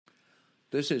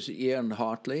This is Ian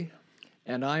Hartley.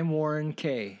 And I'm Warren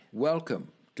Kay. Welcome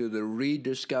to the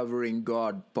Rediscovering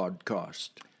God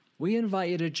podcast. We invite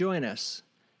you to join us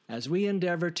as we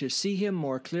endeavor to see Him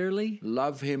more clearly,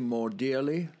 love Him more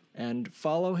dearly, and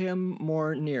follow Him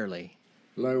more nearly.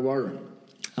 Hello, Warren.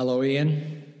 Hello,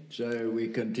 Ian. So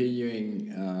we're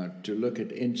continuing to look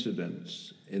at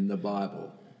incidents in the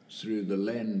Bible through the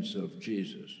lens of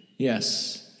Jesus.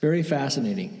 Yes, very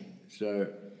fascinating. So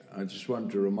I just want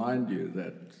to remind you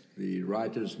that the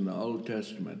writers in the Old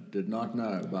Testament did not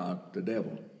know about the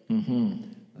devil. Mm-hmm.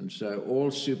 And so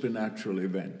all supernatural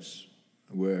events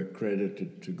were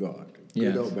credited to God,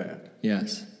 good or bad.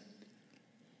 Yes.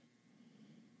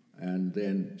 And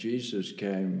then Jesus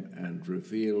came and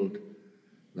revealed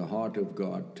the heart of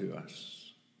God to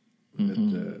us.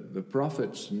 Mm-hmm. That the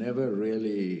prophets never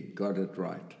really got it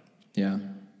right. Yeah.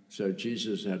 So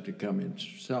Jesus had to come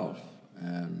himself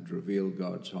and reveal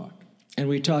God's heart. And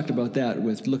we talked about that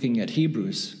with looking at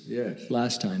Hebrews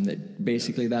last time, that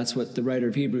basically that's what the writer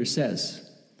of Hebrews says.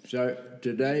 So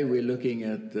today we're looking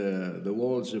at the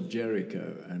walls of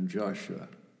Jericho and Joshua.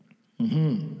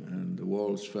 Mm-hmm. And the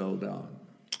walls fell down.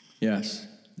 Yes.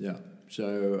 Yeah.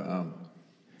 So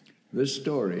this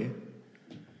story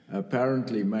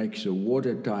apparently makes a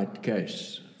watertight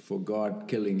case for God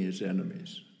killing his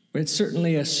enemies. It's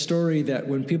certainly a story that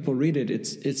when people read it,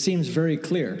 it seems very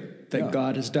clear that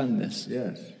God has done this.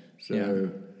 Yes. So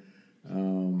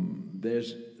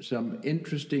there's some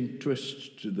interesting twists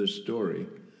to the story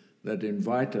that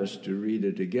invite us to read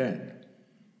it again.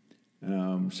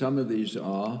 Some of these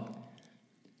are,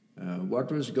 what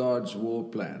was God's war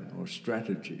plan or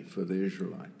strategy for the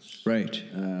Israelites? Right.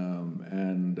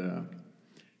 And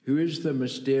who is the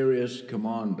mysterious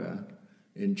commander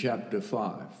in chapter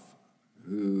 5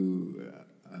 who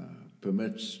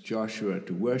permits Joshua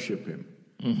to worship him?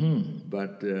 Mm-hmm.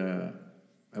 But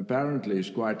apparently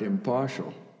is quite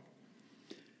impartial.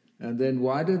 And then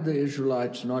why did the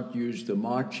Israelites not use the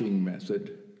marching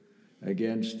method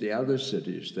against the other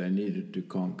cities they needed to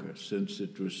conquer, since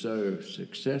it was so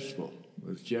successful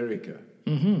with Jericho?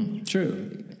 Mm-hmm.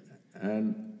 True.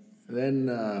 And then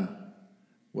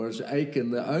was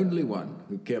Achan the only one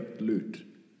who kept loot?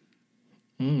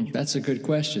 That's a good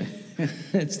question.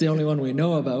 It's the only one we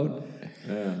know about.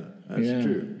 That's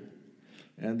true.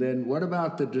 And then what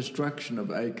about the destruction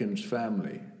of Achan's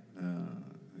family,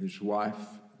 his wife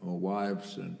or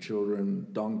wives and children,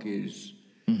 donkeys?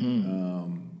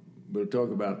 Mm-hmm. We'll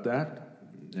talk about that.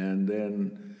 And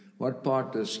then what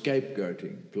part does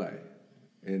scapegoating play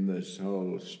in this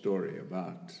whole story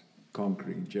about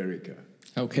conquering Jericho?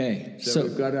 Okay. So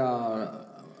we've got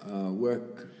our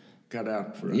work cut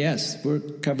out for us. Yes, we're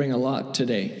covering a lot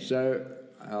today. So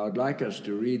I'd like us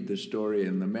to read the story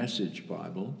in the Message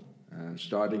Bible,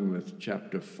 starting with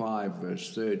chapter 5,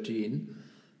 verse 13,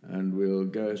 and we'll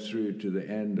go through to the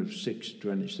end of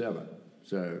 6:27.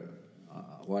 So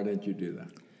why don't you do that?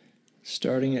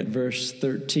 Starting at verse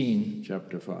 13.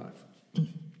 Chapter 5.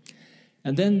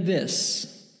 And then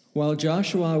this, while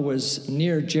Joshua was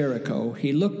near Jericho,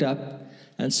 he looked up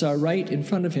and saw right in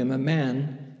front of him a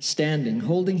man standing,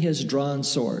 holding his drawn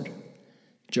sword.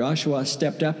 Joshua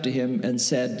stepped up to him and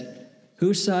said,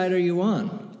 "Whose side are you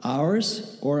on,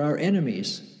 ours or our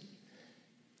enemies?"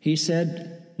 He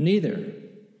said, "Neither.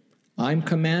 I'm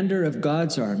commander of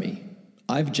God's army.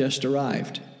 I've just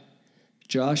arrived."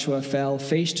 Joshua fell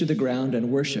face to the ground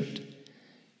and worshipped.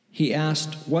 He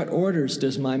asked, "What orders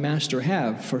does my master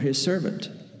have for his servant?"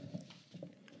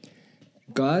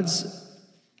 God's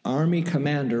army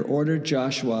commander ordered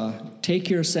Joshua, "Take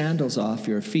your sandals off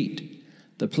your feet.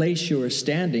 The place you are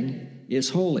standing is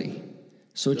holy."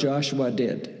 So Joshua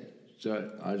did. So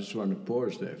I just want to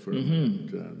pause there for a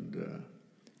minute. And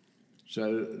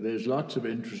so there's lots of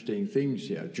interesting things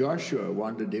here. Joshua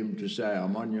wanted him to say,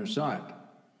 "I'm on your side."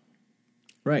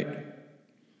 Right.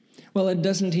 Well, and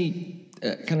doesn't he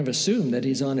kind of assume that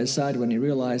he's on his side when he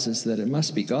realizes that it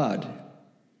must be God?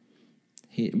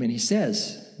 He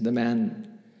says, the man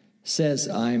says,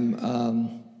 I'm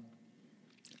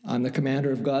the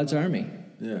commander of God's army.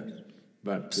 Yes.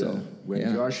 But when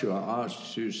yeah. Joshua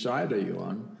asks, "Whose side are you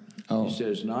on?" he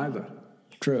says, "Neither."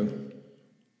 True.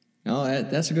 No,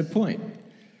 that's a good point.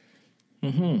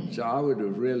 Mm-hmm. So I would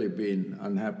have really been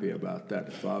unhappy about that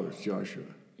if I was Joshua.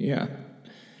 Yeah.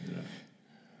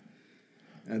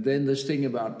 And then this thing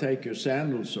about take your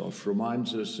sandals off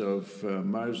reminds us of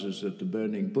Moses at the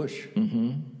burning bush.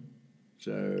 Mm-hmm.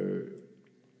 So,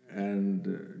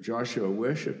 and Joshua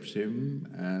worships him,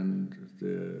 and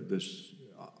this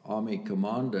army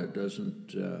commander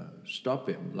doesn't stop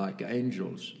him like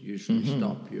angels usually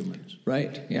stop humans.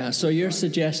 Right, yeah. So you're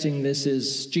suggesting this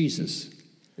is Jesus?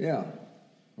 Yeah.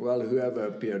 Well, whoever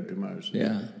appeared to Moses.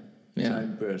 Yeah.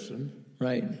 Same person.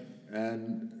 Right.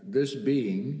 And this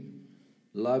being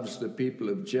loves the people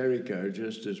of Jericho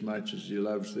just as much as he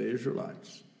loves the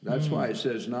Israelites. That's why he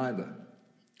says neither.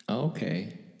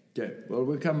 Okay. Okay, well,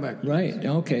 we'll come back. Right.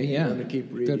 Okay, yeah. I'm going to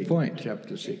keep reading. Good point.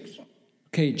 Chapter 6.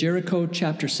 Okay, Jericho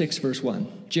chapter 6, verse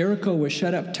 1. Jericho was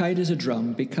shut up tight as a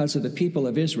drum because of the people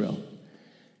of Israel.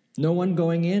 No one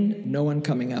going in, no one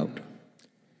coming out.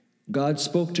 God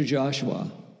spoke to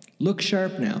Joshua, "Look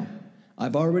sharp now.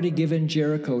 I've already given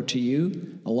Jericho to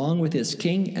you, along with its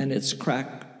king and its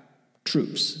crack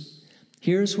troops.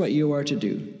 Here's what you are to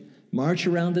do. March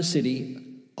around the city,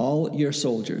 all your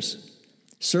soldiers.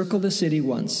 Circle the city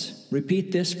once.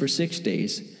 Repeat this for 6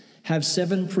 days. Have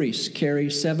 7 priests carry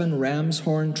 7 ram's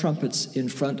horn trumpets in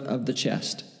front of the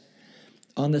chest.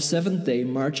 On the 7th day,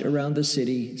 march around the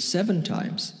city 7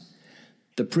 times,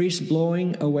 the priests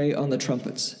blowing away on the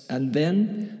trumpets, and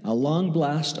then a long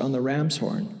blast on the ram's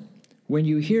horn. When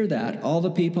you hear that, all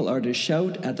the people are to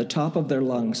shout at the top of their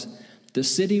lungs. The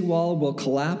city wall will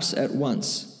collapse at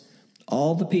once.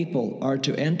 All the people are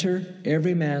to enter,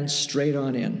 every man straight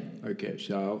on in." Okay,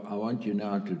 so I want you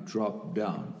now to drop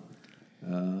down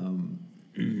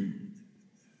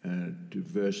to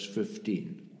verse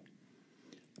 15.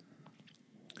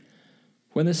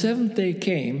 When the 7th day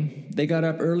came, they got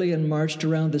up early and marched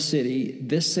around the city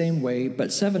this same way,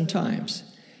 but 7 times.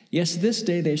 Yes, this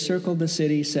day they circled the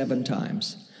city 7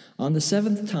 times. On the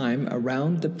 7th time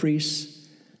around, the priests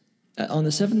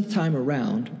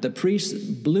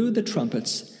blew the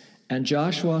trumpets, and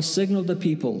Joshua signaled the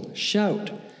people,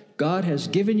 "Shout, God has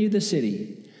given you the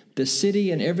city. The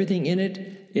city and everything in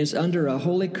it is under a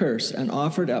holy curse and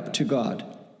offered up to God.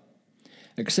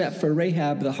 Except for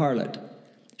Rahab the harlot.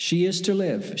 She is to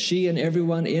live, she and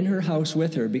everyone in her house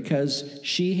with her, because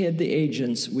she hid the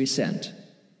agents we sent.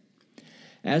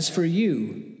 As for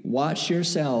you, watch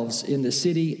yourselves in the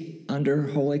city under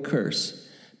holy curse.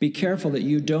 Be careful that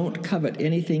you don't covet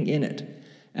anything in it,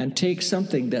 and take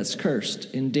something that's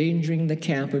cursed, endangering the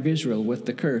camp of Israel with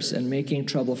the curse and making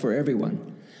trouble for everyone.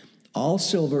 All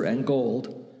silver and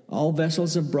gold, all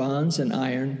vessels of bronze and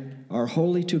iron are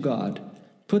holy to God.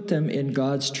 Put them in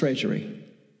God's treasury."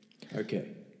 Okay,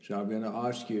 so I'm going to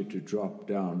ask you to drop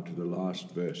down to the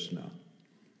last verse now.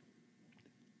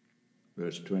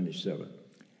 Verse 27.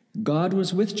 God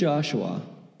was with Joshua.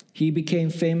 He became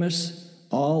famous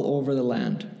all over the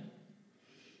land.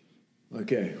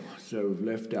 Okay, so we've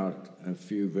left out a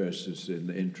few verses in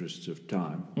the interests of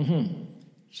time.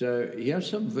 So here's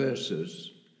some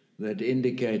verses that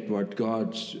indicate what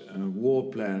God's war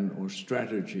plan or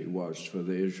strategy was for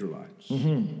the Israelites.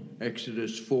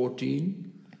 Exodus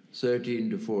 14, 13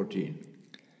 to 14.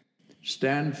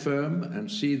 "Stand firm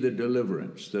and see the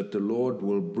deliverance that the Lord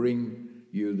will bring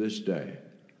you this day.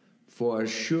 For as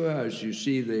sure as you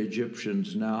see the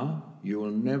Egyptians now, you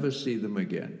will never see them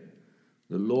again.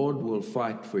 The Lord will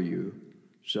fight for you,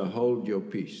 so hold your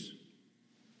peace."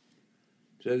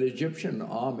 So the Egyptian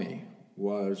army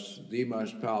was the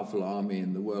most powerful army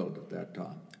in the world at that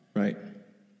time. Right.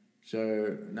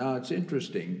 So now it's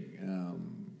interesting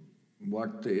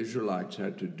what the Israelites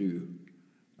had to do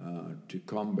to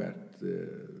combat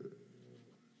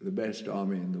the best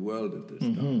army in the world at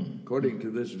this time. According to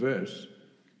this verse,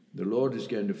 the Lord is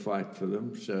going to fight for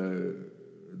them, so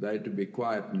they had to be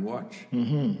quiet and watch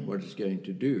what he's going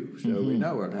to do. So we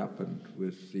know what happened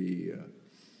with the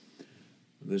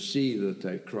sea that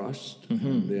they crossed.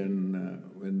 And then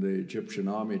when the Egyptian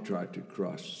army tried to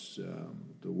cross,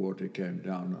 the water came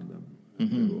down on them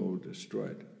and they were all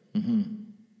destroyed.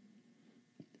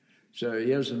 So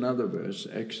here's another verse,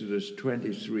 Exodus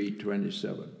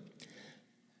 23:27.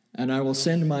 "And I will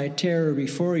send my terror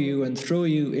before you and throw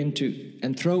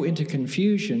into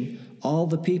confusion all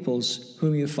the peoples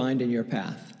whom you find in your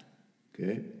path."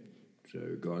 Okay,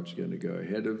 so God's going to go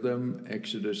ahead of them.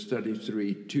 Exodus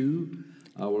 33:2,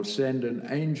 "I will send an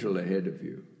angel ahead of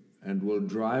you and will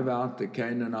drive out the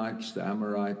Canaanites, the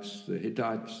Amorites, the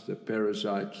Hittites, the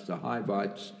Perizzites, the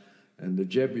Hivites, and the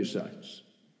Jebusites."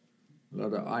 A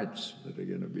lot of ites that are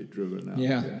going to be driven out.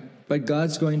 Yeah. But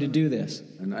God's going to do this.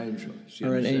 An angel.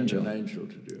 Or an angel. An angel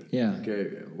to do it. Yeah. Okay,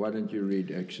 why don't you read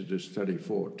Exodus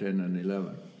 34:10 and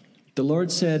 11. "The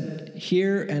Lord said,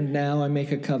 'Here and now I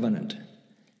make a covenant.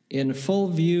 In full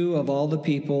view of all the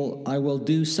people, I will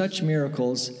do such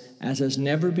miracles as has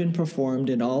never been performed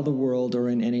in all the world or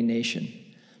in any nation.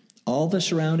 All the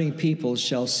surrounding peoples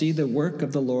shall see the work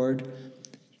of the Lord,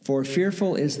 for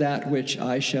fearful is that which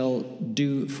I shall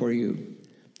do for you.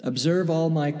 Observe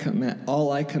all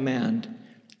I command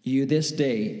you this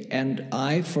day, and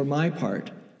I, for my part,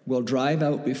 will drive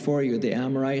out before you the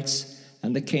Amorites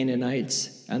and the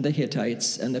Canaanites, and the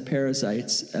Hittites, and the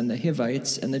Perizzites, and the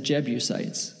Hivites, and the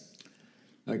Jebusites.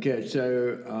 Okay,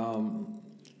 so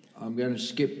I'm going to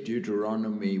skip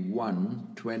Deuteronomy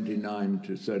 1, 29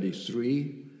 to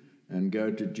 33, and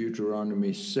go to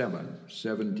Deuteronomy 7,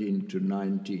 17 to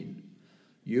 19.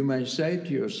 You may say to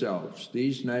yourselves,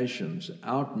 these nations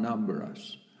outnumber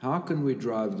us. How can we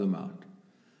drive them out?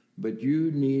 But you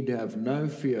need have no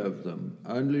fear of them.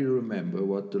 Only remember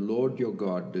what the Lord your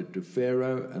God did to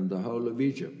Pharaoh and the whole of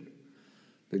Egypt.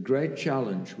 The great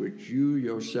challenge which you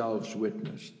yourselves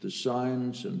witnessed, the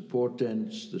signs and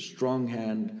portents, the strong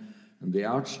hand, and the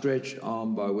outstretched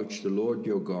arm by which the Lord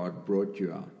your God brought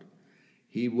you out.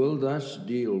 He will thus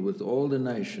deal with all the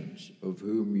nations of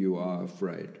whom you are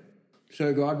afraid.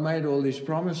 So God made all these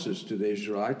promises to the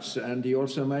Israelites, and he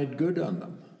also made good on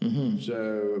them.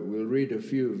 So we'll read a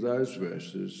few of those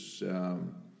verses.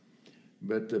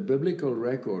 But the biblical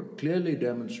record clearly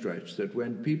demonstrates that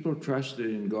when people trusted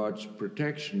in God's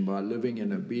protection by living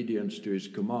in obedience to his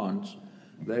commands,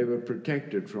 they were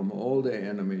protected from all their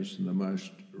enemies in the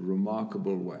most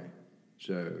remarkable way.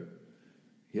 So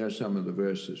here are some of the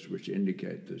verses which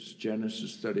indicate this.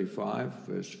 Genesis 35,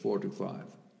 verse 4 to 5.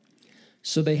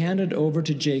 So they handed over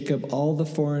to Jacob all the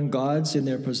foreign gods in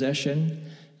their possession,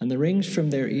 and the rings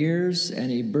from their ears, and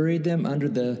he buried them under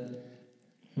the,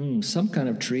 some kind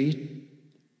of tree,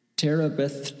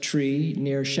 terebinth tree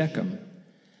near Shechem.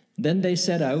 Then they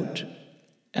set out,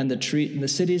 and the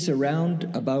cities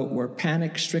around about were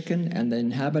panic-stricken, and the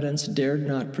inhabitants dared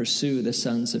not pursue the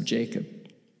sons of Jacob.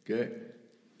 Okay.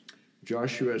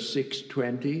 Joshua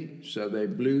 6:20, so they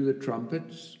blew the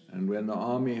trumpets, and when the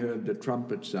army heard the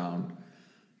trumpet sound,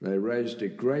 they raised a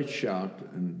great shout,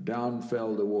 and down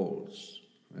fell the walls.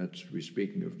 We're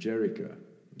speaking of Jericho.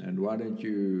 And why don't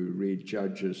you read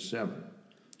Judges 7?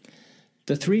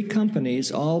 The three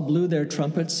companies all blew their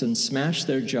trumpets and smashed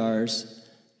their jars,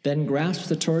 then grasped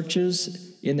the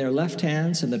torches in their left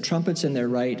hands and the trumpets in their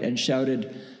right, and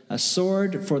shouted, "A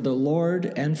sword for the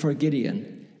Lord and for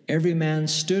Gideon." Every man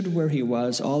stood where he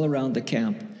was all around the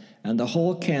camp, and the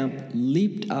whole camp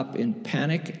leaped up in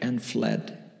panic and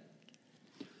fled.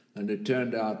 And it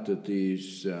turned out that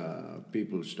these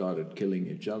people started killing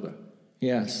each other.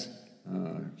 Yes.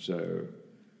 So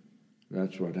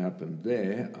that's what happened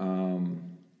there.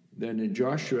 Then in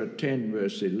Joshua 10,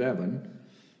 verse 11,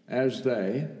 as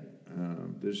they,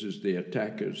 this is the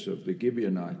attackers of the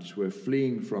Gibeonites, were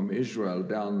fleeing from Israel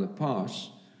down the pass,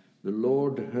 the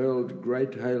Lord hurled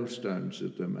great hailstones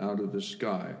at them out of the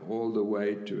sky all the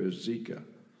way to Azekah.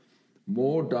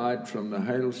 More died from the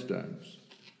hailstones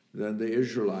than the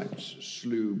Israelites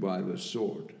slew by the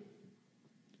sword.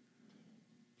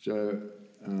 So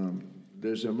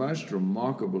there's a most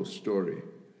remarkable story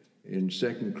in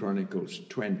 2 Chronicles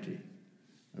 20.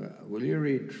 Will you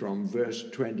read from verse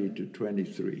 20 to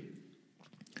 23?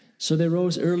 So they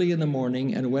rose early in the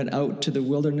morning and went out to the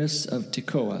wilderness of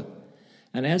Tekoa.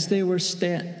 And as they were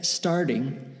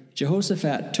starting,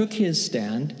 Jehoshaphat took his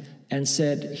stand and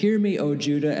said, "Hear me, O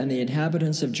Judah and the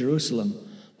inhabitants of Jerusalem.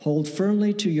 Hold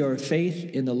firmly to your faith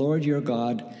in the Lord your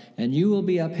God, and you will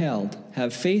be upheld.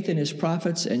 Have faith in his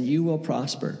prophets, and you will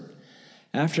prosper."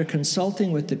 After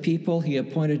consulting with the people, he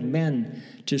appointed men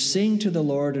to sing to the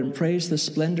Lord and praise the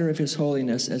splendor of his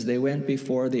holiness as they went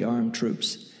before the armed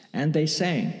troops. And they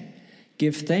sang,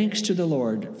 "Give thanks to the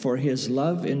Lord, for his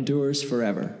love endures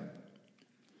forever."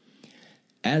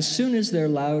 As soon as their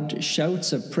loud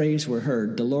shouts of praise were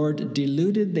heard, the Lord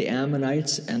deluded the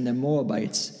Ammonites and the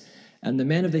Moabites and the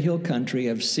men of the hill country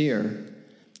of Seir,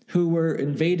 who were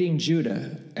invading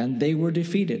Judah, and they were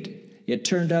defeated. It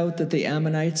turned out that the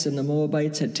Ammonites and the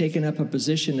Moabites had taken up a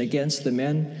position against the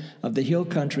men of the hill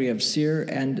country of Seir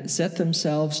and set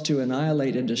themselves to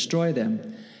annihilate and destroy them.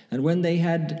 And when they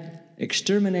had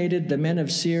exterminated the men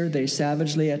of Seir, they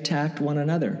savagely attacked one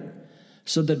another.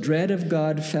 So the dread of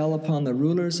God fell upon the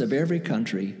rulers of every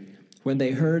country when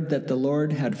they heard that the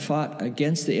Lord had fought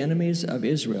against the enemies of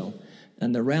Israel,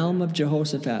 and the realm of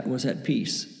Jehoshaphat was at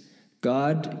peace,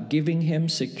 God giving him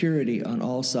security on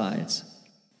all sides.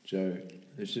 So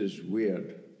this is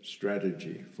weird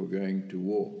strategy for going to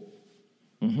war.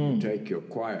 You take your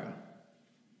choir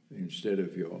instead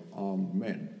of your armed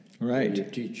men. Right. You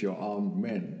teach your armed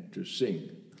men to sing.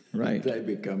 Right. They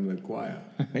become the choir.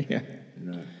 Yeah.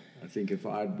 I think if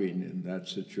I'd been in that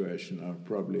situation, I'd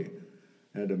probably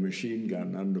had a machine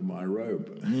gun under my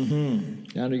robe.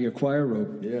 Under your choir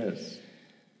robe. Yes.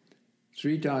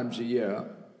 3 times a year,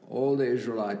 all the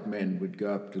Israelite men would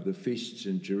go up to the feasts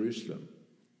in Jerusalem.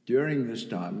 During this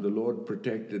time, the Lord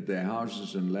protected their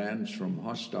houses and lands from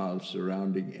hostile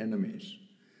surrounding enemies.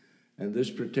 And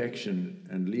this protection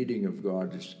and leading of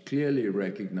God is clearly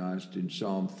recognized in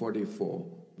Psalm 44,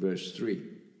 verse 3.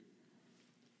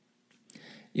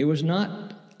 It was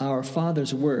not our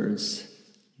fathers' words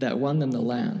that won them the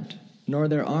land, nor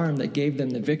their arm that gave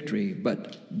them the victory,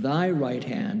 but thy right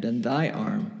hand and thy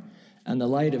arm, and the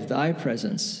light of thy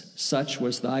presence, such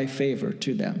was thy favor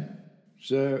to them.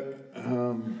 So,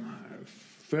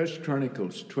 1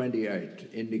 Chronicles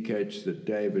 28 indicates that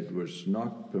David was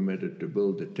not permitted to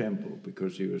build the temple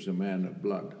because he was a man of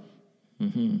blood.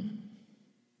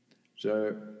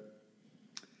 So,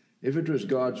 if it was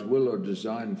God's will or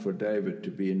design for David to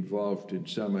be involved in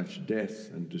so much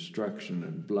death and destruction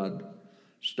and blood,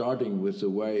 starting with the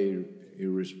way he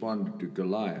responded to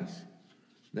Goliath,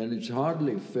 then it's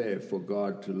hardly fair for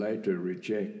God to later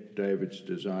reject David's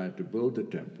desire to build the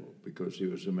temple because he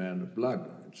was a man of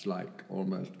blood. It's like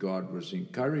almost God was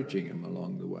encouraging him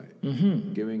along the way,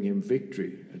 giving him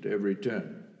victory at every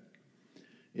turn.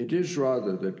 It is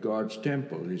rather that God's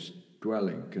temple, his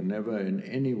dwelling, can never in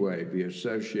any way be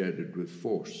associated with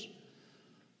force,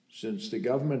 since the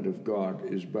government of God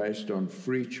is based on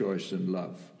free choice and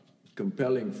love.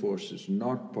 Compelling force is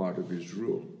not part of his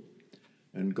rule,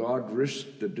 and God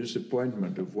risked the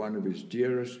disappointment of one of his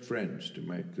dearest friends to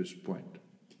make this point.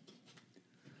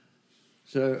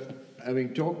 So,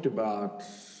 having talked about,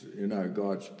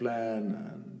 God's plan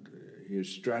and his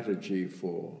strategy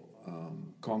for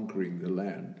conquering the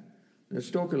land, let's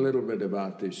talk a little bit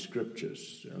about these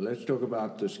scriptures. Let's talk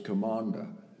about this commander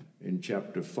in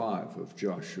chapter 5 of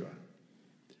Joshua,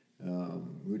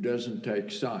 who doesn't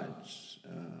take sides.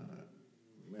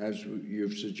 As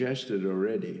you've suggested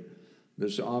already,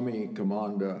 this army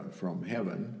commander from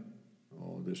heaven,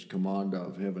 or this commander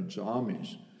of heaven's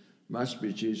armies, must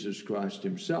be Jesus Christ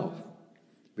himself,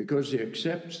 because he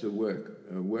accepts the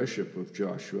worship of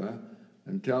Joshua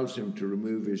and tells him to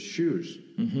remove his shoes,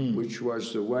 which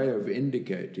was the way of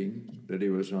indicating that he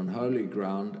was on holy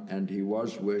ground and he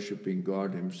was worshiping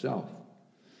God himself.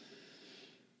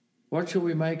 What shall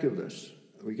we make of this?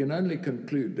 We can only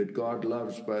conclude that God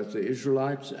loves both the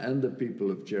Israelites and the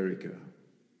people of Jericho.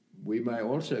 We may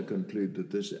also conclude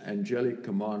that this angelic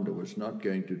commander was not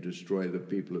going to destroy the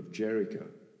people of Jericho.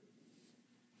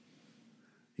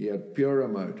 He had purer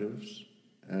motives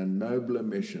and nobler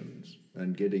missions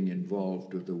than getting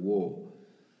involved with the war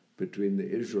between the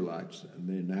Israelites and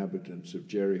the inhabitants of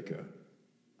Jericho.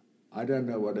 I don't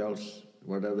know what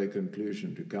other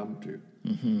conclusion to come to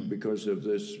because of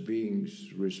this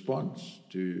being's response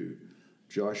to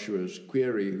Joshua's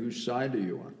query, whose side are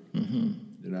you on?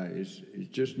 It's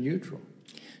just neutral.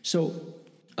 So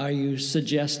are you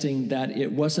suggesting that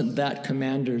it wasn't that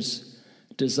commander's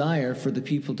desire for the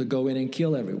people to go in and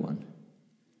kill everyone?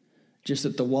 Just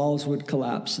that the walls would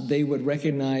collapse, they would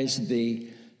recognize the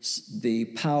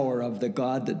power of the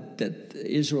God that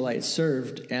the Israelites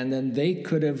served, and then they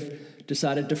could have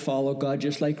decided to follow God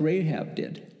just like Rahab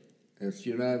did. Yes,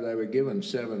 they were given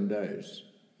 7 days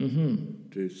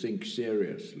to think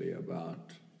seriously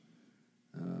about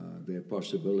their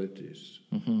possibilities.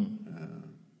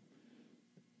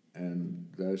 And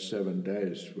those 7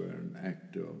 days were an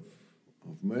act of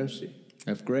mercy.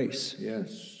 Of grace.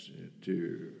 Yes,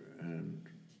 and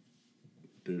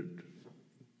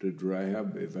did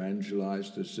Rahab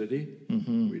evangelize the city?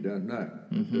 We don't know.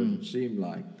 It doesn't seem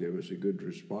like there was a good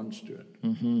response to it.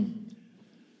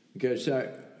 Okay,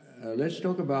 so let's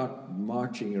talk about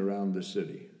marching around the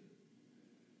city.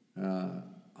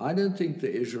 I don't think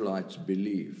the Israelites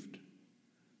believed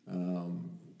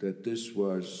that this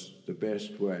was the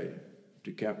best way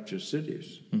to capture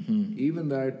cities, even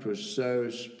though it was so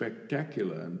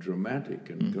spectacular and dramatic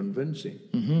and convincing,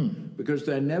 because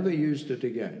they never used it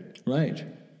again. Right.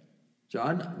 So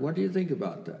what do you think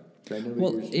about that? They never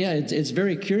used it. It's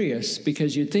very curious,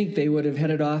 because you'd think they would have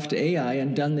headed off to Ai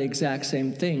and done the exact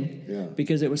same thing,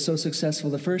 because it was so successful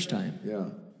the first time. Yeah.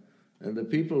 And the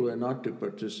people were not to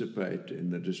participate in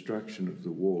the destruction of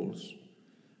the walls,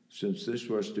 since this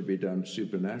was to be done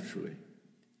supernaturally.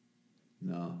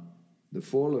 Now, the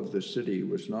fall of the city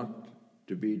was not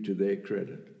to be to their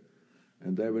credit,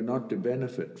 and they were not to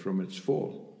benefit from its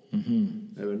fall.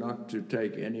 They were not to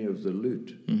take any of the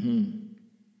loot.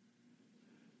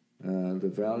 The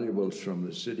valuables from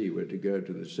the city were to go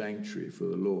to the sanctuary for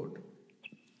the Lord.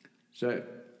 So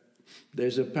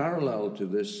there's a parallel to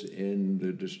this in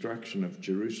the destruction of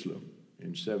Jerusalem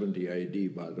in 70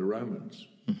 AD by the Romans.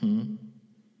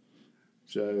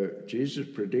 So Jesus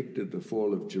predicted the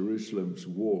fall of Jerusalem's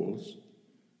walls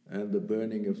and the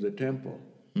burning of the temple.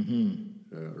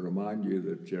 Remind you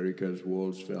that Jericho's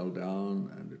walls fell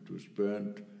down and it was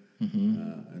burnt,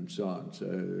 and so on. So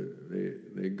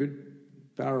they're good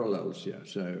parallels here.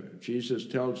 So Jesus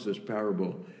tells this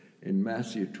parable in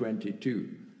Matthew 22,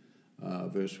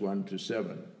 verse 1 to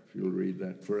 7. If you'll read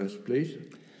that for us, please.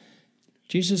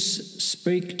 Jesus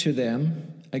spake to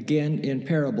them again in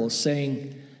parables,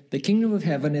 saying, The kingdom of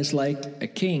heaven is like a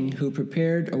king who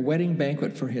prepared a wedding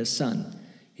banquet for his son.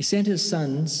 He sent his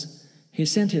servants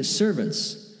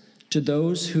to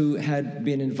those who had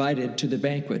been invited to the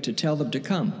banquet to tell them to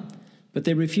come, but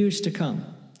they refused to come.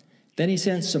 Then he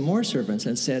sent some more servants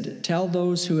and said, Tell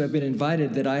those who have been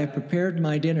invited that I have prepared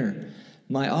my dinner.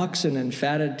 My oxen and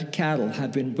fatted cattle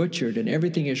have been butchered, and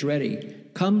everything is ready.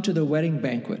 Come to the wedding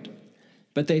banquet.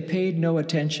 But they paid no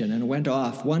attention and went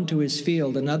off, one to his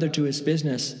field, another to his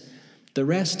business. The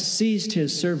rest seized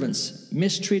his servants,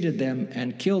 mistreated them,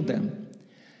 and killed them.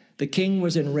 The king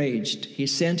was enraged. He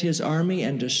sent his army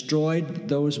and destroyed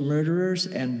those murderers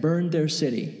and burned their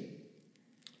city.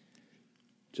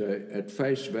 So at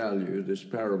face value, this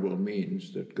parable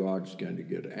means that God's going to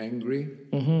get angry.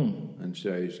 And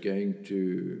so he's going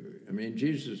to,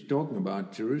 Jesus is talking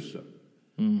about Jerusalem.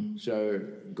 So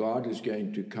God is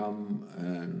going to come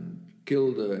and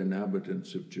kill the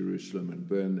inhabitants of Jerusalem and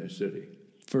burn their city.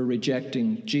 For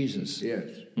rejecting Jesus. Yes.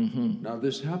 Now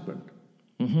this happened.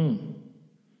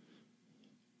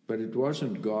 But it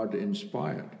wasn't God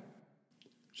inspired.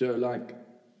 So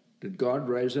did God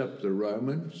raise up the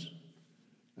Romans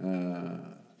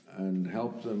and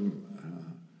help them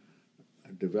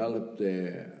develop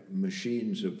their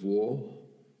machines of war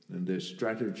and their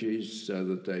strategies so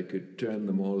that they could turn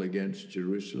them all against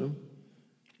Jerusalem?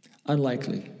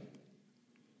 Unlikely.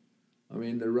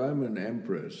 The Roman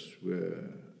emperors were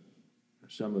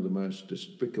some of the most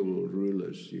despicable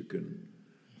rulers you can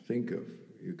think of.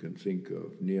 You can think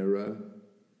of Nero,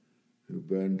 who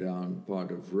burned down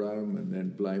part of Rome and then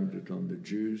blamed it on the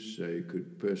Jews so he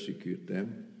could persecute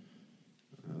them.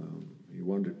 He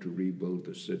wanted to rebuild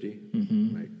the city,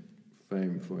 make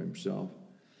fame for himself.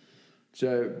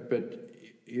 So, but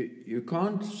you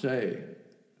can't say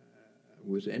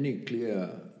with any clear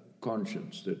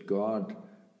conscience that God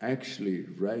actually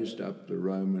raised up the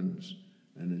Romans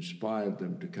and inspired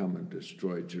them to come and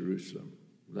destroy Jerusalem.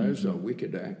 Those are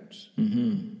wicked acts,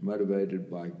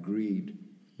 motivated by greed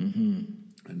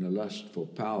and a lust for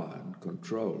power and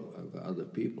control over other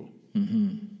people.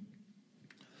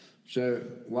 So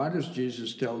why does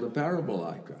Jesus tell the parable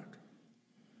like that?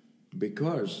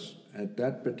 Because at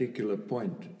that particular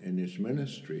point in his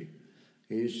ministry,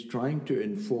 he's trying to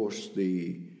enforce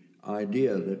the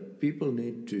idea that people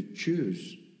need to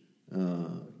choose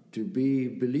to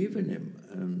believe in him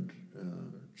and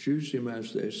choose him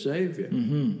as their savior.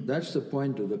 That's the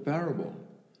point of the parable.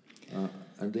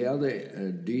 And the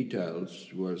other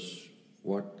details was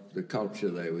what the culture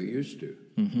they were used to.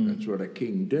 That's what a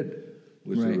king did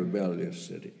with a rebellious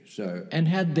city. And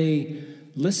had they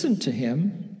listened to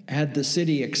him, had the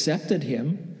city accepted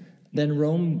him, then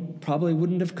Rome probably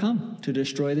wouldn't have come to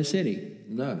destroy the city.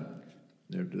 No,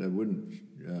 they wouldn't.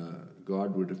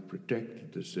 God would have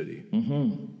protected the city.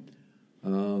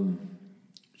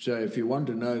 So if you want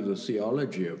to know the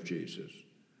theology of Jesus,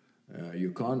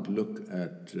 you can't look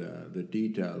at the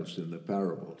details in the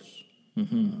parables.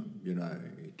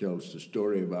 He tells the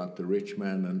story about the rich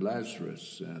man and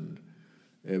Lazarus, and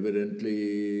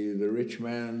evidently the rich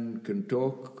man can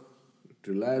talk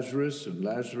to Lazarus, and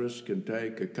Lazarus can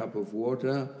take a cup of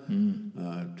water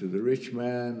to the rich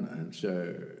man, and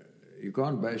so you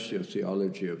can't base your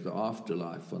theology of the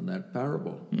afterlife on that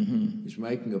parable. He's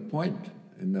making a point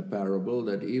in the parable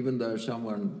that even though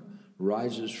someone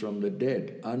rises from the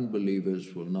dead,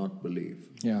 unbelievers will not believe.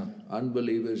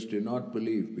 Unbelievers do not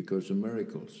believe because of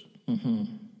miracles.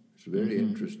 It's a very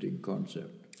interesting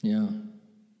concept.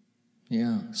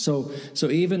 So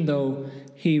even though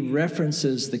he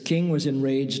references the king was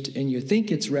enraged, and you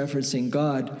think it's referencing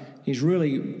God, he's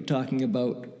really talking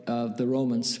about the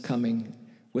Romans coming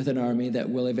with an army that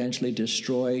will eventually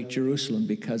destroy Jerusalem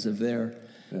because of their,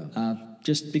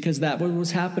 just because that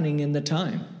was happening in the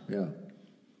time.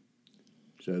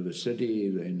 So the city,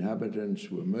 the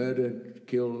inhabitants were murdered,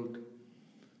 killed,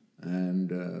 and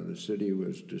the city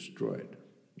was destroyed,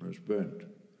 was burnt.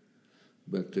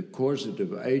 But the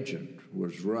causative agent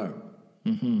was Rome,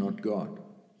 not God.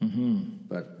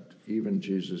 But even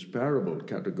Jesus' parable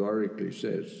categorically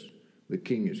says the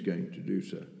king is going to do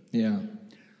so.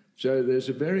 So there's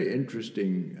a very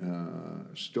interesting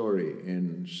story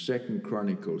in 2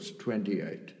 Chronicles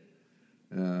 28.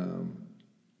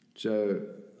 So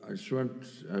I just want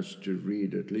us to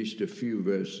read at least a few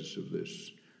verses of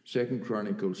this. 2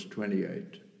 Chronicles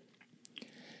 28.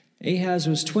 Ahaz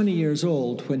was 20 years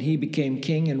old when he became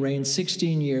king and reigned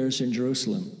 16 years in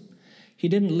Jerusalem. He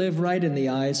didn't live right in the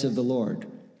eyes of the Lord.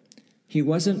 He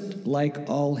wasn't like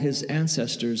all his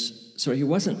ancestors. He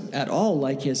wasn't at all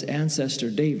like his ancestor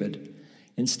David.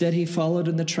 Instead, he followed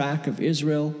in the track of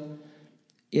Israel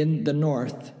in the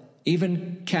north,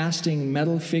 even casting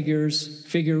metal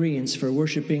figurines for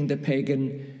worshiping the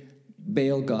pagan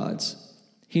Baal gods.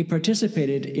 He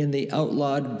participated in the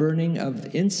outlawed burning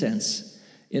of incense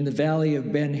in the valley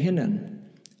of Ben Hinnom,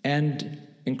 and,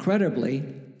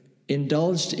 incredibly,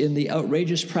 indulged in the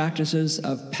outrageous practices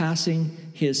of passing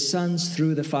his sons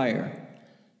through the fire,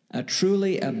 a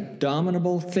truly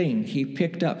abominable thing he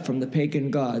picked up from the pagan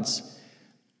gods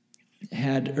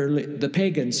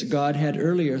God had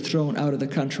earlier thrown out of the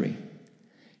country.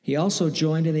 He also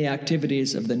joined in the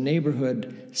activities of the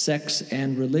neighborhood sex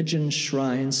and religion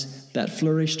shrines that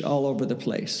flourished all over the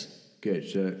place. Okay,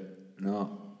 so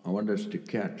now I want us to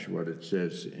catch what it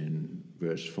says in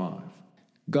verse 5.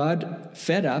 God,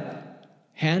 fed up,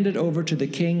 handed over to the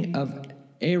king of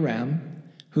Aram,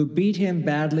 who beat him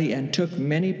badly and took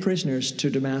many prisoners to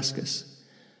Damascus.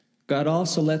 God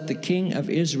also let the king of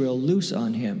Israel loose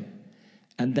on him,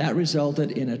 and that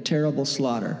resulted in a terrible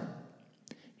slaughter.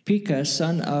 Pekah,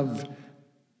 son of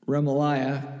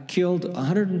Remaliah, killed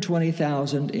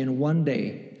 120,000 in one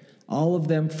day, all of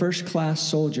them first-class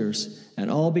soldiers,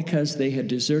 and all because they had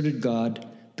deserted God,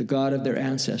 the God of their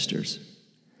ancestors.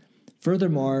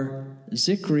 Furthermore,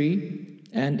 Zikri,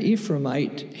 an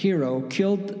Ephraimite hero,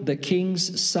 killed the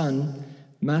king's son,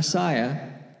 Maaseiah,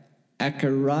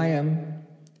 Acharaim,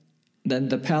 then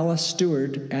the palace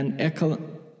steward, and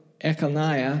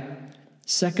Elkanah,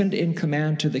 second in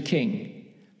command to the king.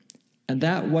 And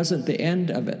that wasn't the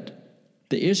end of it.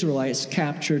 The Israelites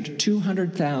captured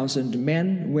 200,000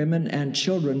 men, women, and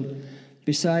children,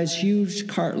 besides huge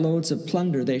cartloads of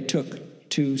plunder they took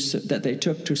to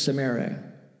Samaria.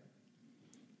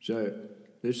 So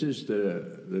this is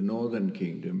the northern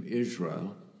kingdom,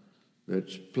 Israel,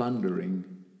 that's plundering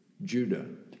Judah,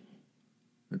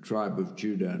 the tribe of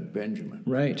Judah and Benjamin.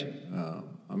 Right.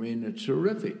 I mean, it's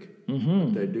horrific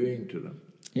what they're doing to them.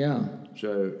 Yeah.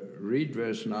 So read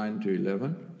verse 9 to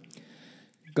 11.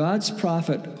 God's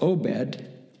prophet Obed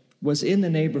was in the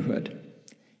neighborhood.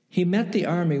 He met the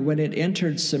army when it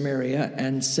entered Samaria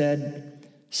and said,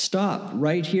 "Stop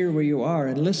right here where you are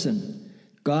and listen.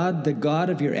 God, the God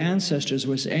of your ancestors,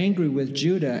 was angry with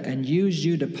Judah and used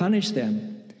you to punish them.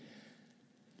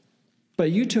 But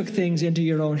you took things into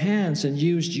your own hands and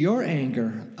used your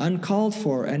anger, uncalled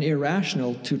for and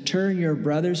irrational, to turn your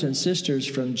brothers and sisters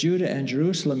from Judah and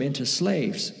Jerusalem into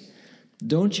slaves.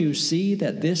 Don't you see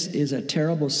that this is a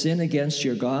terrible sin against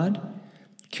your God?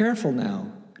 Careful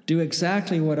now. Do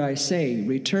exactly what I say.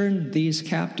 Return these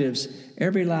captives,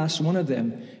 every last one of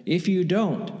them. If you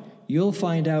don't, you'll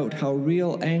find out how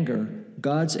real anger,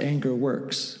 God's anger,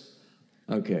 works."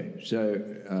 Okay, so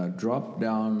drop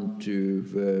down to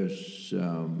verse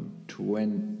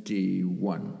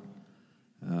 21.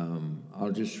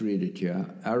 I'll just read it here.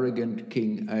 Arrogant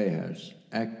King Ahaz,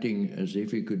 acting as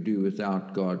if he could do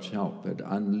without God's help, had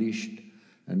unleashed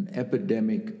an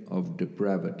epidemic of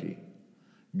depravity.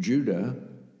 Judah,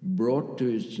 brought to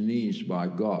its knees by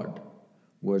God,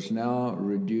 was now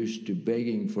reduced to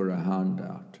begging for a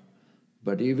handout.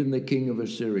 But even the king of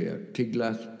Assyria,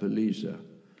 Tiglath-Pileser,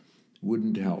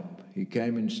 wouldn't help. He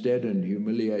came instead and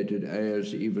humiliated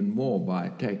Ahaz even more by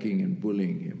attacking and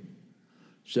bullying him.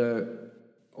 So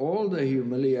all the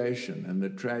humiliation and the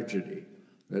tragedy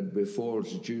that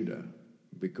befalls Judah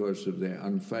because of their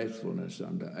unfaithfulness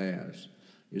under Ahaz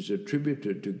is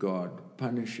attributed to God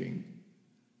punishing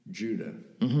Judah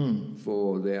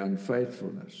for their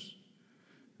unfaithfulness.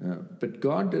 But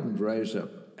God didn't raise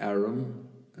up Aram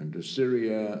and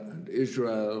Assyria and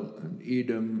Israel and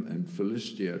Edom and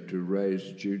Philistia to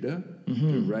raise Judah,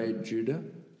 to raid Judah.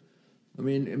 I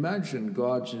mean, imagine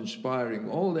God's inspiring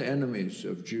all the enemies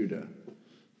of Judah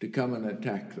to come and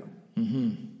attack them.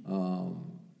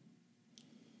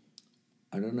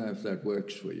 I don't know if that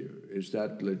works for you. Is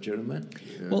that legitimate?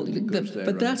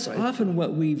 But that's often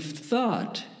what we've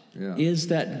thought, is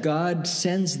that God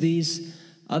sends these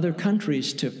other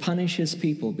countries to punish his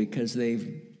people because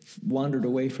they've wandered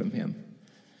away from him.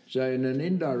 So in an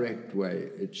indirect way,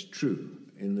 it's true,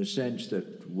 in the sense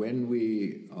that when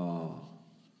we are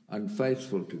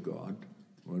unfaithful to God,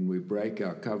 when we break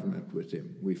our covenant with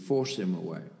him, we force him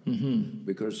away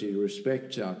because he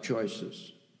respects our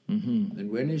choices. And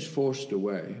when he's forced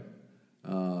away,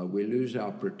 we lose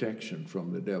our protection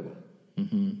from the devil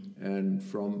and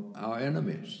from our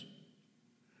enemies,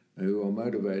 who are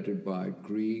motivated by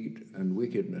greed and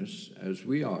wickedness, as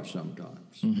we are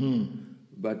sometimes.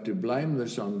 But to blame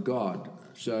this on God,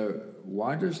 so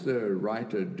why does the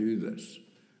writer do this?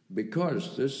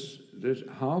 because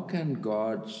how can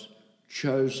God's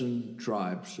chosen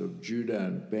tribes of Judah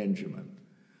and Benjamin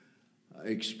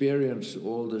experience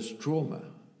all this trauma?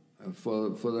 For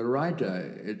the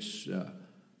writer, it's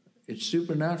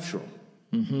supernatural.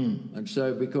 Mm-hmm. And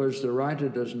so because the writer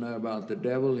doesn't know about the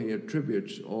devil, he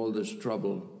attributes all this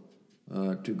trouble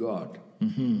to God,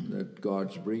 that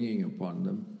God's bringing upon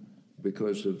them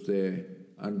because of their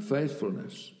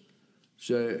unfaithfulness.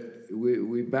 So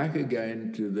we're back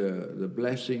again to the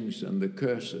blessings and the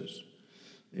curses.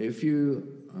 If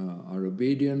you are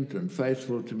obedient and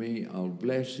faithful to me, I'll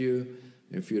bless you.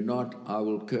 If you're not, I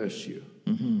will curse you.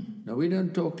 Mm-hmm. Now, we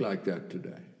don't talk like that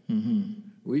today. Mm-hmm.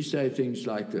 We say things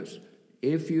like this: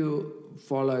 if you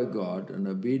follow God and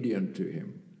obedient to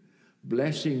him,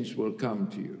 blessings will come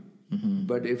to you. Mm-hmm.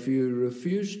 But if you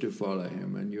refuse to follow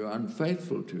him and you're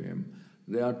unfaithful to him,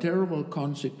 there are terrible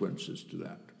consequences to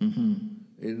that.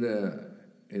 Mm-hmm.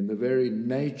 In the very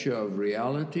nature of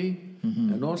reality,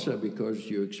 and also because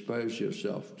you expose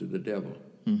yourself to the devil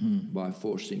by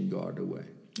forcing God away.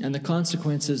 And the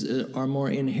consequences are more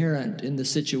inherent in the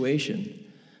situation,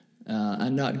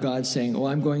 and not God saying, oh,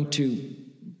 I'm going to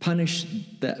punish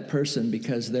that person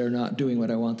because they're not doing what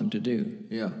I want them to do.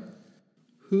 Yeah.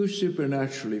 Who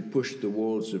supernaturally pushed the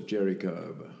walls of Jericho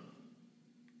over?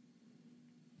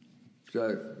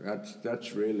 So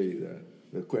that's really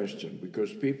the question,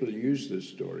 because people use this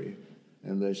story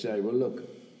and they say, well, look,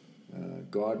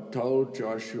 God told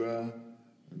Joshua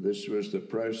this was the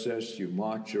process. You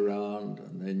march around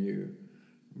and then you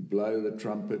blow the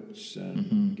trumpets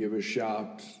and give a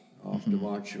shout after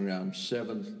marching around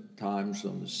 7 times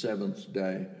on the 7th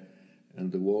day,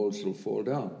 and the walls will fall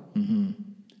down.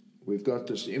 We've got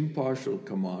this impartial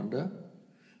commander.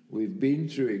 We've been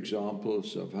through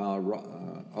examples of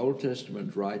how Old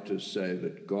Testament writers say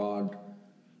that God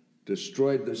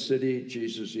destroyed the city.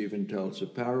 Jesus even tells a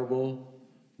parable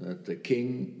that the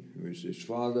king, who is his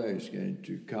father, is going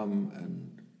to come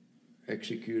and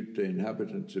execute the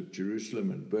inhabitants of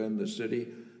Jerusalem and burn the city.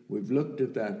 We've looked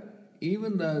at that.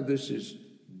 Even though this is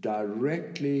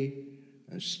directly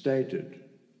stated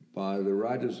by the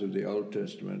writers of the Old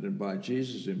Testament and by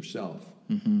Jesus himself,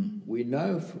 we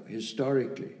know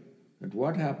historically that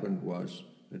what happened was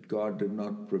that God did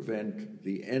not prevent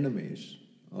the enemies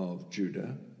of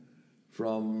Judah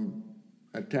from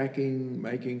attacking,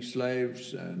 making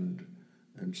slaves, and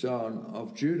so on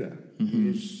of Judah,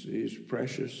 his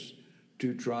precious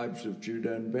 2 tribes of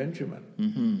Judah and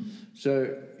Benjamin.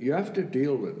 So you have to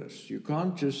deal with this. You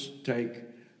can't just take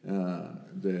the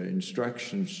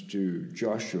instructions to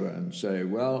Joshua and say,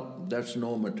 well, that's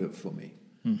normative for me.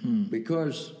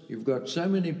 Because you've got so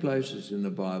many places in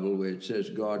the Bible where it says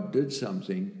God did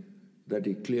something that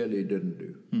he clearly didn't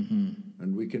do.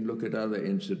 And we can look at other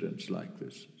incidents like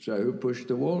this. So who pushed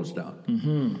the walls down?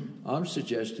 I'm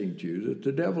suggesting to you that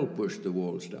the devil pushed the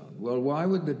walls down. Well, why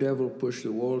would the devil push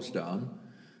the walls down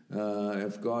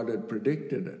if God had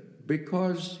predicted it?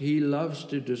 Because he loves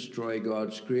to destroy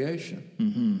God's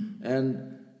creation.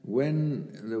 And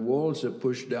when the walls are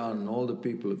pushed down and all the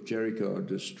people of Jericho are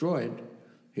destroyed,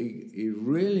 he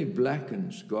really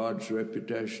blackens God's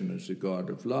reputation as a God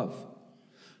of love.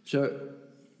 So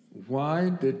why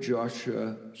did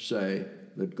Joshua say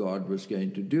that God was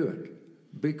going to do it?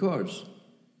 Because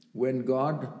when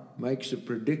God makes a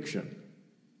prediction,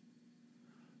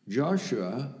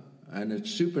 Joshua, and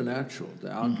it's supernatural,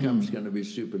 the outcome's going to be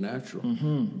supernatural.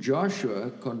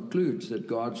 Joshua concludes that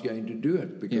God's going to do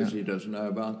it because he doesn't know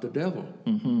about the devil.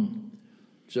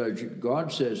 So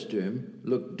God says to him,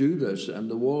 look, do this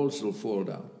and the walls will fall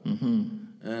down.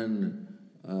 And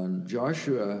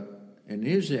Joshua, in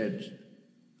his head,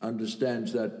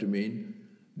 understands that to mean,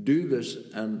 do this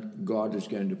and God is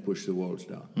going to push the walls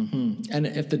down. And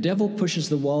if the devil pushes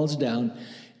the walls down,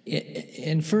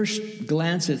 in first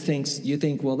glance you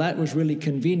think, well, that was really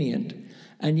convenient.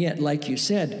 And yet, like you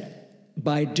said,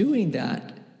 by doing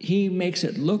that, he makes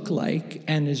it look like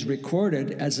and is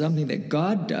recorded as something that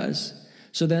God does.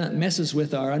 So that messes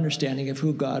with our understanding of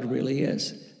who God really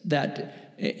is.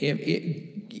 That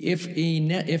if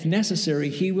necessary,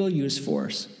 he will use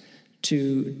force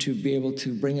to be able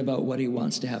to bring about what he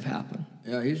wants to have happen.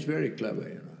 Yeah, he's very clever,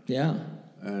 you know. Yeah.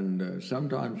 And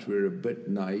sometimes we're a bit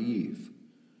naive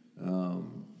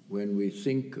when we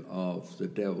think of the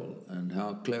devil and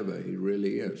how clever he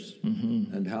really is,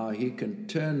 and how he can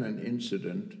turn an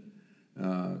incident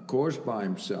caused by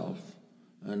himself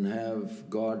and have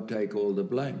God take all the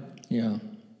blame. Yeah.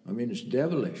 I mean, it's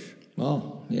devilish.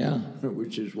 Oh, yeah.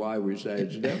 Which is why we say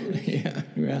it's devilish. Yeah.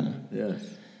 Yes.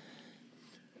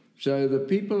 So the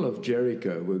people of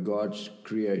Jericho were God's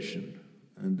creation.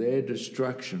 And their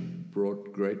destruction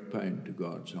brought great pain to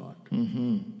God's heart.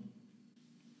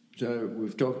 So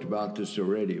we've talked about this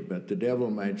already, but the devil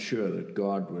made sure that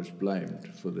God was blamed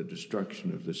for the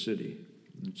destruction of the city.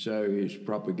 And so his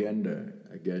propaganda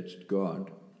against God,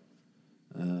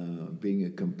 being a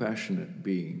compassionate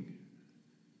being,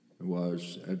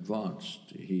 was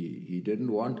advanced. He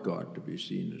didn't want God to be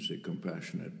seen as a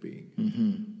compassionate being.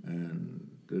 And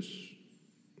this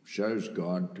shows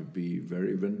God to be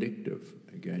very vindictive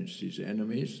against his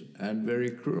enemies and very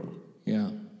cruel.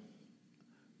 Yeah.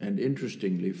 And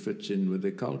interestingly fits in with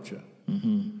the culture.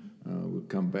 We'll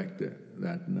come back to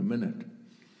that in a minute.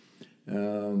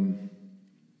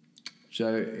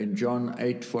 So in John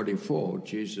 8:44,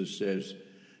 Jesus says,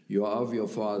 "You are of your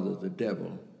father the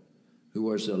devil, who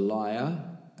was a liar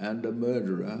and a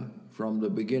murderer from the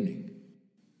beginning."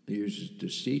 He uses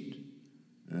deceit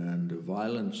and the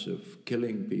violence of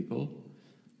killing people.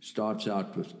 Starts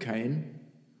out with Cain.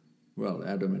 Well,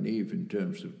 Adam and Eve in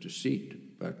terms of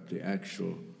deceit, but the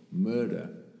actual murder,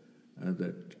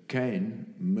 that Cain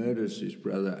murders his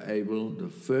brother Abel, the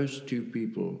first two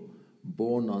people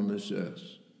born on this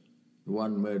earth.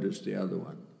 One murders the other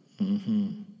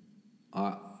one.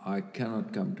 I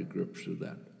cannot come to grips with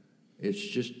that. It's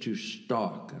just too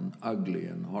stark and ugly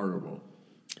and horrible.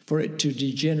 For it to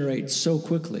degenerate so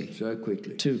quickly. So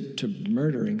quickly. To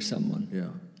murdering someone.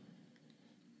 Yeah.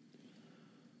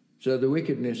 So the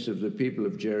wickedness of the people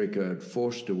of Jericho had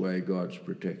forced away God's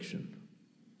protection.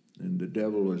 And the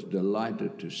devil was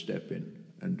delighted to step in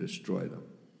and destroy them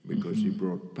because he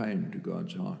brought pain to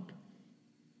God's heart.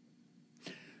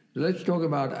 So let's talk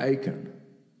about Achan.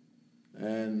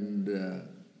 And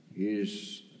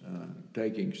he's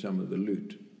taking some of the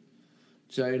loot.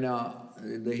 So now,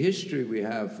 in the history we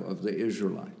have of the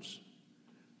Israelites,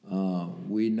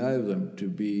 we know them to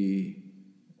be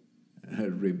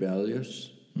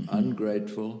rebellious,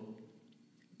 ungrateful,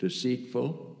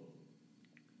 deceitful.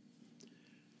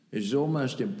 It's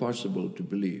almost impossible to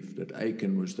believe that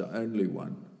Achan was the only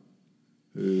one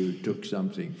who took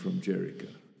something from Jericho.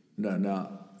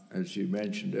 Now, as you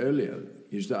mentioned earlier,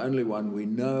 he's the only one we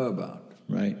know about.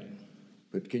 Right.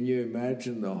 But can you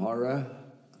imagine the horror,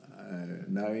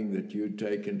 knowing that you'd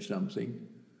taken something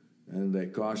and they're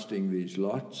casting these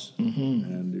lots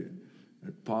and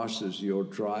it passes your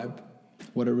tribe?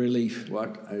 What a relief.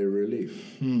 What a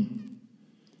relief.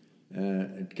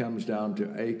 It comes down to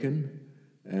Achan,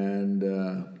 and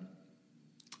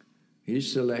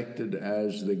he's selected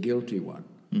as the guilty one.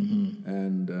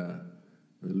 And the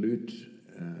loot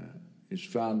is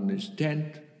found in his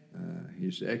tent.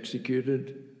 He's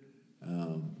executed.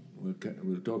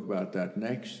 We'll talk about that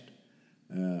next.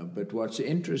 But what's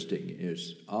interesting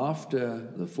is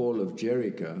after the fall of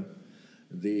Jericho,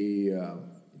 the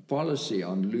policy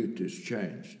on loot is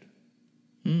changed.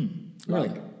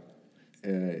 Right.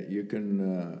 You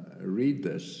can read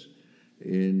this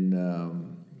in,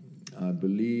 I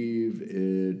believe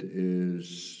it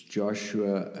is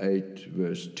Joshua 8,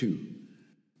 verse 2.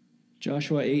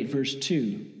 Joshua 8, verse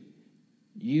 2.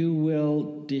 You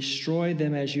will destroy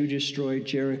them as you destroyed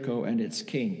Jericho and its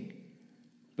king.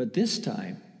 But this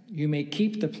time you may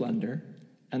keep the plunder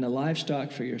and the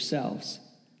livestock for yourselves.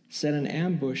 Set an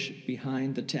ambush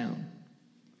behind the town.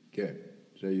 Okay,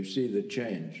 so you see the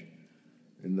change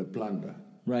in the plunder.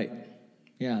 Right.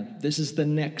 Yeah, this is the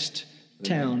next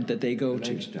town that they go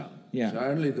to. Next town. Yeah. So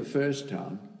only the first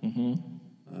town,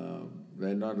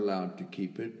 they're not allowed to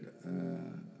keep it.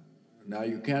 Now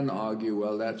you can argue,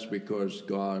 well, that's because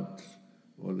God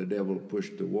or the devil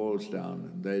pushed the walls down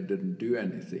and they didn't do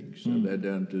anything, so they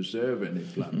don't deserve any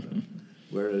plunder.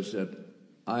 Whereas at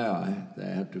Ai, they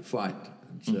had to fight,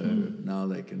 and so now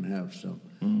they can have some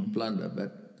plunder.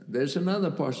 But there's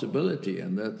another possibility,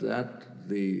 and that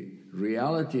the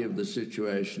reality of the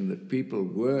situation that people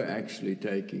were actually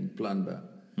taking plunder,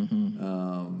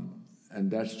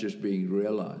 and that's just being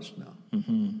realized now.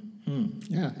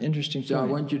 Yeah, interesting. So I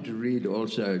want you to read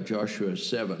also Joshua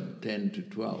 7, 10 to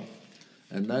 12,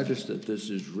 and notice that this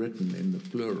is written in the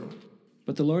plural.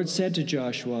 But the Lord said to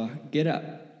Joshua, "Get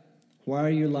up. Why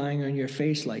are you lying on your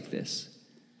face like this?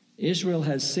 Israel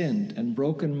has sinned and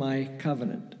broken my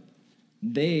covenant.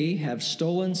 They have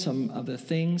stolen some of the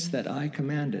things that I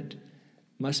commanded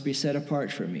must be set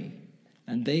apart for me.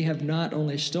 And they have not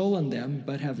only stolen them,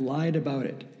 but have lied about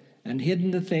it and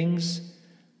hidden the things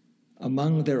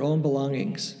among their own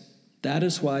belongings. That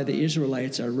is why the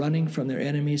Israelites are running from their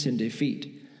enemies in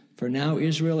defeat. For now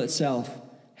Israel itself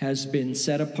has been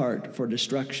set apart for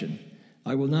destruction.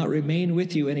 I will not remain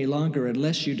with you any longer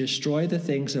unless you destroy the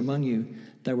things among you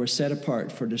that were set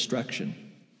apart for destruction."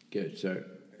 Okay, so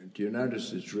do you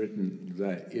notice it's written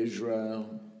that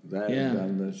Israel they have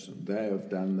done this and they have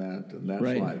done that, and that's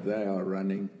why they are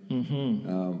running.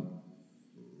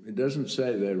 It doesn't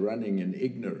say they're running in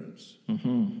ignorance.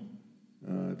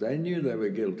 They knew they were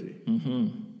guilty.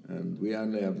 And we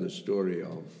only have the story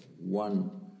of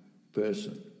one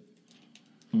person.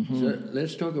 So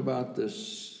let's talk about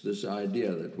this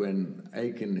idea that when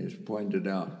Achan is pointed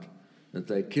out, that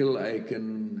they kill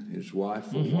Achan, his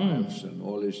wife or wives, and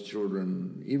all his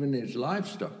children, even his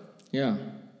livestock. Yeah.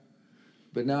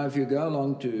 But now if you go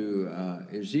along to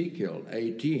Ezekiel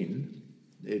 18,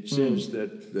 it says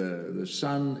that the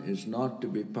son is not to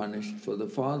be punished for the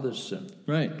father's sin.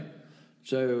 Right.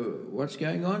 So what's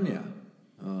going on here?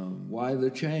 Why the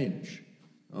change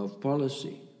of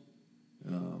policy?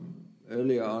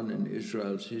 Earlier on in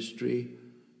Israel's history,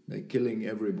 they're killing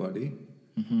everybody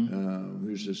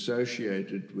who's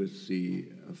associated with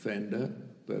the offender,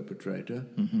 perpetrator.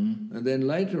 And then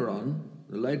later on,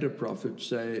 the later prophets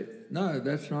say, no,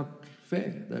 that's not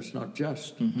fair, that's not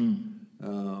just.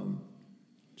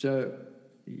 So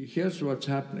here's what's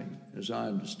happening, as I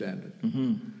understand it.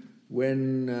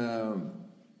 When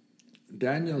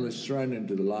Daniel is thrown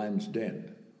into the lion's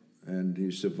den, and he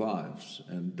survives,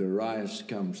 and Darius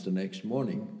comes the next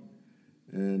morning,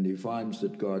 and he finds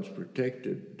that God's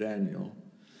protected Daniel,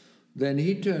 then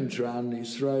he turns around and he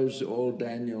throws all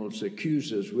Daniel's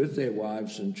accusers with their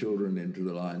wives and children into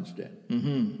the lion's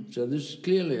den. So this is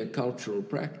clearly a cultural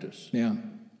practice. Yeah.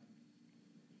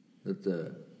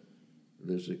 That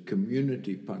there's a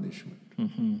community punishment.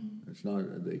 It's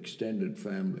not the extended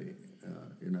family.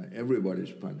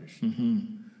 Everybody's punished.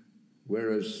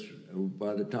 Whereas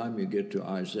by the time you get to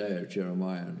Isaiah,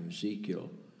 Jeremiah, and Ezekiel,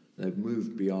 they've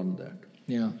moved beyond that.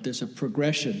 Yeah, there's a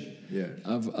progression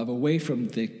of away from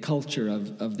the culture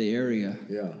of the area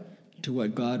to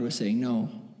what God was saying, no,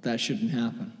 that shouldn't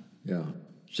happen. Yeah.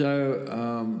 So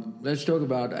let's talk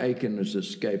about Achan as a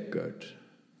scapegoat.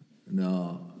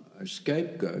 Now, a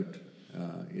scapegoat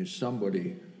is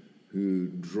somebody who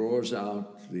draws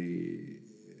out the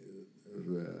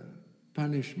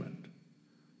punishment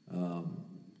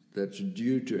that's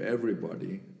due to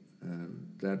everybody, and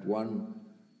that one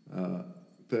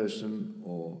person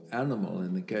or animal,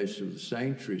 in the case of the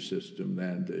sanctuary system, they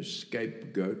had the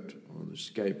scapegoat or the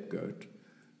scapegoat,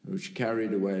 which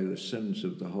carried away the sins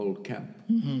of the whole camp.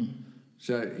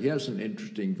 So here's an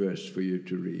interesting verse for you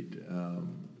to read.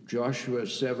 Joshua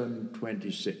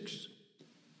 7:26.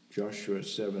 Joshua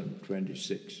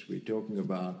 7:26. We're talking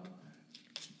about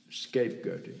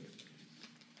scapegoating.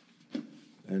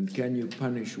 And can you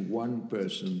punish one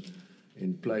person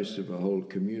in place of a whole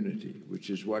community, which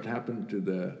is what happened to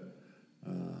the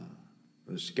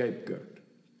scapegoat?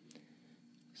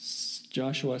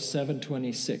 Joshua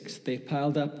 7:26. They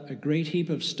piled up a great heap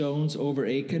of stones over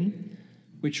Achan,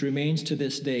 which remains to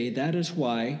this day. That is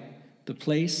why the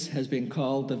place has been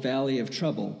called the Valley of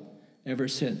Trouble ever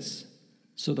since.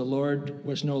 So the Lord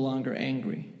was no longer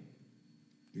angry.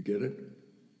 You get it?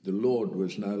 The Lord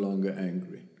was no longer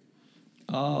angry.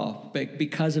 Oh, but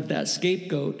because of that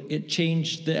scapegoat, it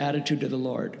changed the attitude of the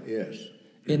Lord. Yes.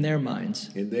 In their minds.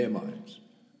 In their minds.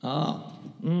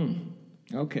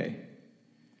 Okay.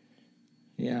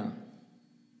 Yeah.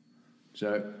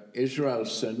 So Israel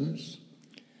sins.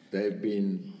 They've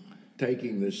been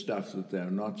taking the stuff that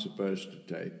they're not supposed to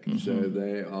take. So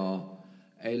they are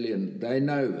alien. They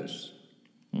know this.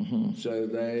 So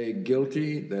they're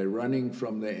guilty. They're running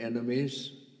from their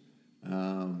enemies.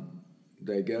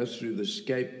 They go through the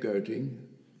scapegoating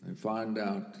and find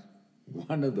out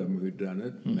one of them who'd done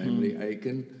it, namely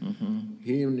Achan.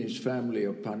 He and his family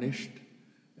are punished.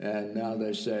 And now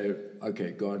they say,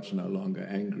 okay, God's no longer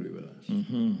angry with us.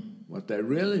 What they're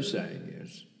really saying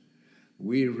is,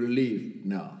 we're relieved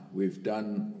now. We've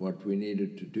done what we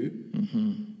needed to do,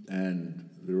 and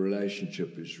the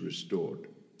relationship is restored.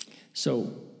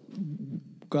 So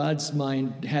God's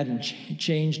mind hadn't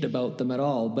changed about them at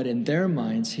all, but in their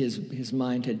minds, his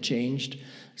mind had changed,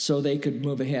 so they could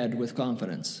move ahead with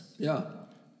confidence. Yeah.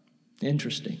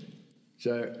 Interesting.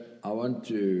 So I want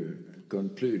to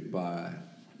conclude by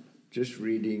just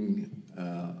reading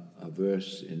a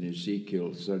verse in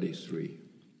Ezekiel 33.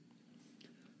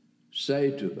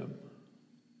 Say to them,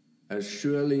 as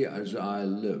surely as I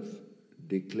live,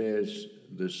 declares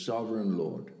the sovereign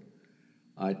Lord,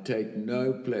 I take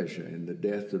no pleasure in the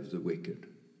death of the wicked,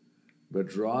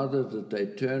 but rather that they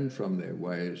turn from their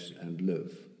ways and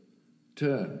live.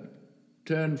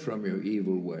 Turn from your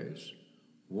evil ways.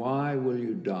 Why will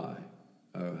you die,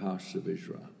 O house of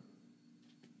Israel?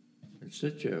 It's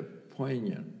such a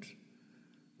poignant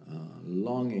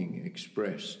longing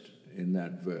expressed in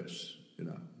that verse.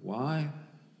 Why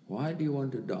do you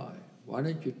want to die? Why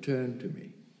don't you turn to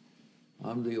me?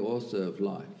 I'm the author of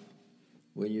life.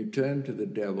 When you turn to the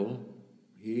devil,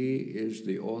 he is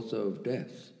the author of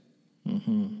death.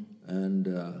 Mm-hmm. And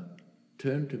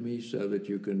turn to me so that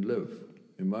you can live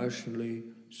emotionally,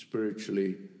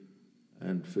 spiritually,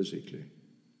 and physically.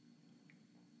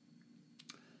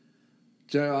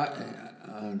 So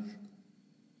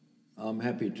I'm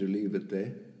happy to leave it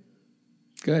there.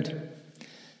 Good.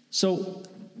 So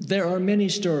there are many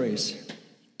stories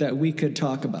that we could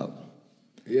talk about.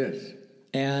 Yes.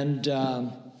 And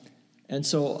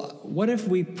so what if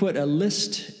we put a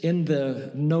list in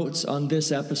the notes on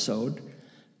this episode,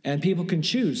 and people can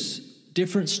choose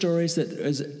different stories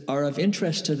that are of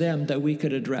interest to them that we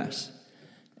could address.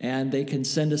 And they can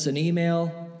send us an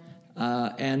email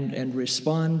and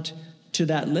respond to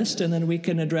that list, and then we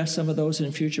can address some of those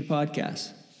in future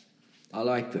podcasts. I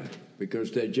like that,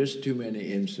 because there are just too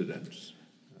many incidents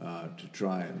to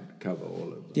try and cover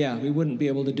all of them. Yeah, we wouldn't be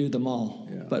able to do them all,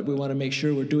 Yeah. but we want to make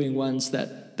sure we're doing ones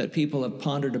that people have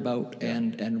pondered about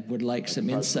and would like some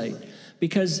insight.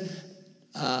 Because,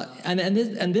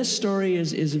 and this story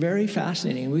is very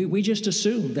fascinating. We just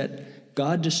assume that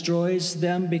God destroys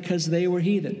them because they were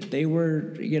heathen. They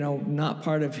were, not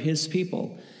part of his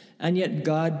people. And yet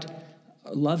God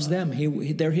loves them.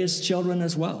 They're his children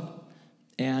as well.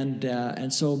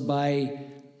 And so by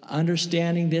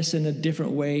understanding this in a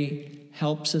different way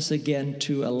helps us again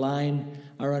to align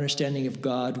our understanding of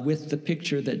God with the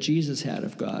picture that Jesus had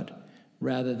of God,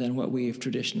 rather than what we have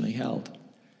traditionally held.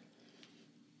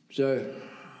 So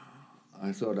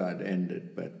I thought I'd end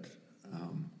it, but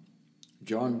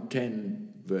John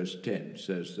 10, verse 10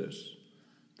 says this: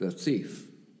 the thief,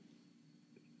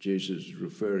 Jesus is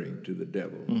referring to the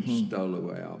devil, who stole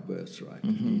away our birthright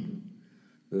in Eden.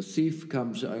 The thief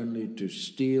comes only to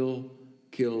steal,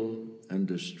 kill, and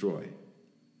destroy.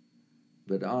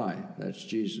 But I, that's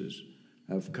Jesus,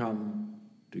 have come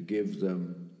to give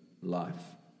them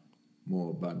life,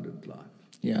 more abundant life.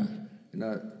 Yeah.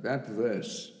 That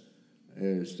verse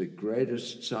is the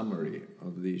greatest summary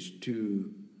of these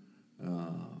two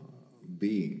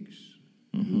beings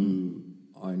who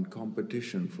are in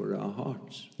competition for our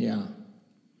hearts. Yeah.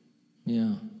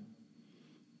 Yeah.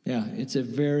 Yeah, it's a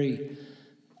very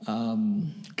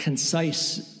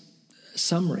concise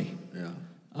summary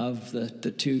of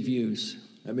the two views.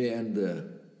 Let me end the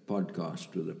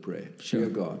podcast with a prayer. Sure. Dear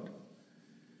God,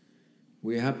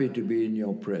 we're happy to be in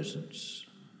your presence,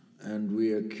 and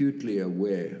we're acutely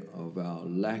aware of our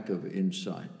lack of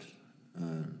insight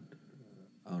and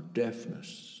our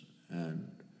deafness, and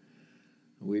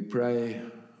we pray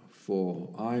for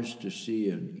eyes to see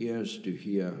and ears to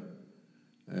hear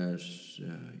as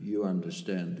you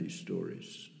understand these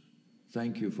stories.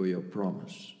 Thank you for your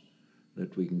promise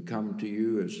that we can come to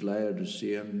you as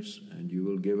Laodiceans and you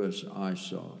will give us eye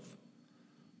salve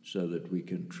so that we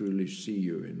can truly see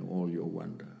you in all your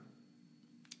wonder.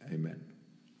 Amen.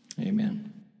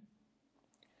 Amen.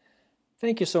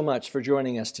 Thank you so much for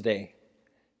joining us today.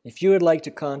 If you would like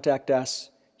to contact us,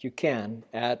 you can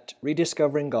at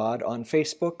Rediscovering God on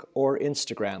Facebook or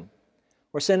Instagram,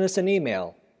 or send us an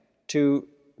email to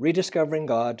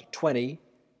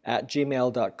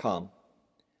rediscoveringgod20@gmail.com.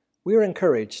 We are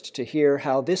encouraged to hear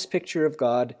how this picture of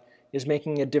God is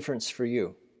making a difference for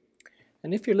you.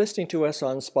 And if you're listening to us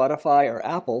on Spotify or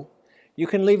Apple, you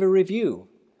can leave a review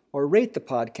or rate the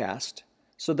podcast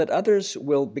so that others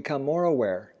will become more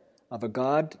aware of a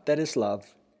God that is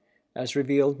love, as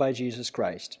revealed by Jesus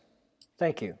Christ.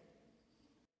 Thank you.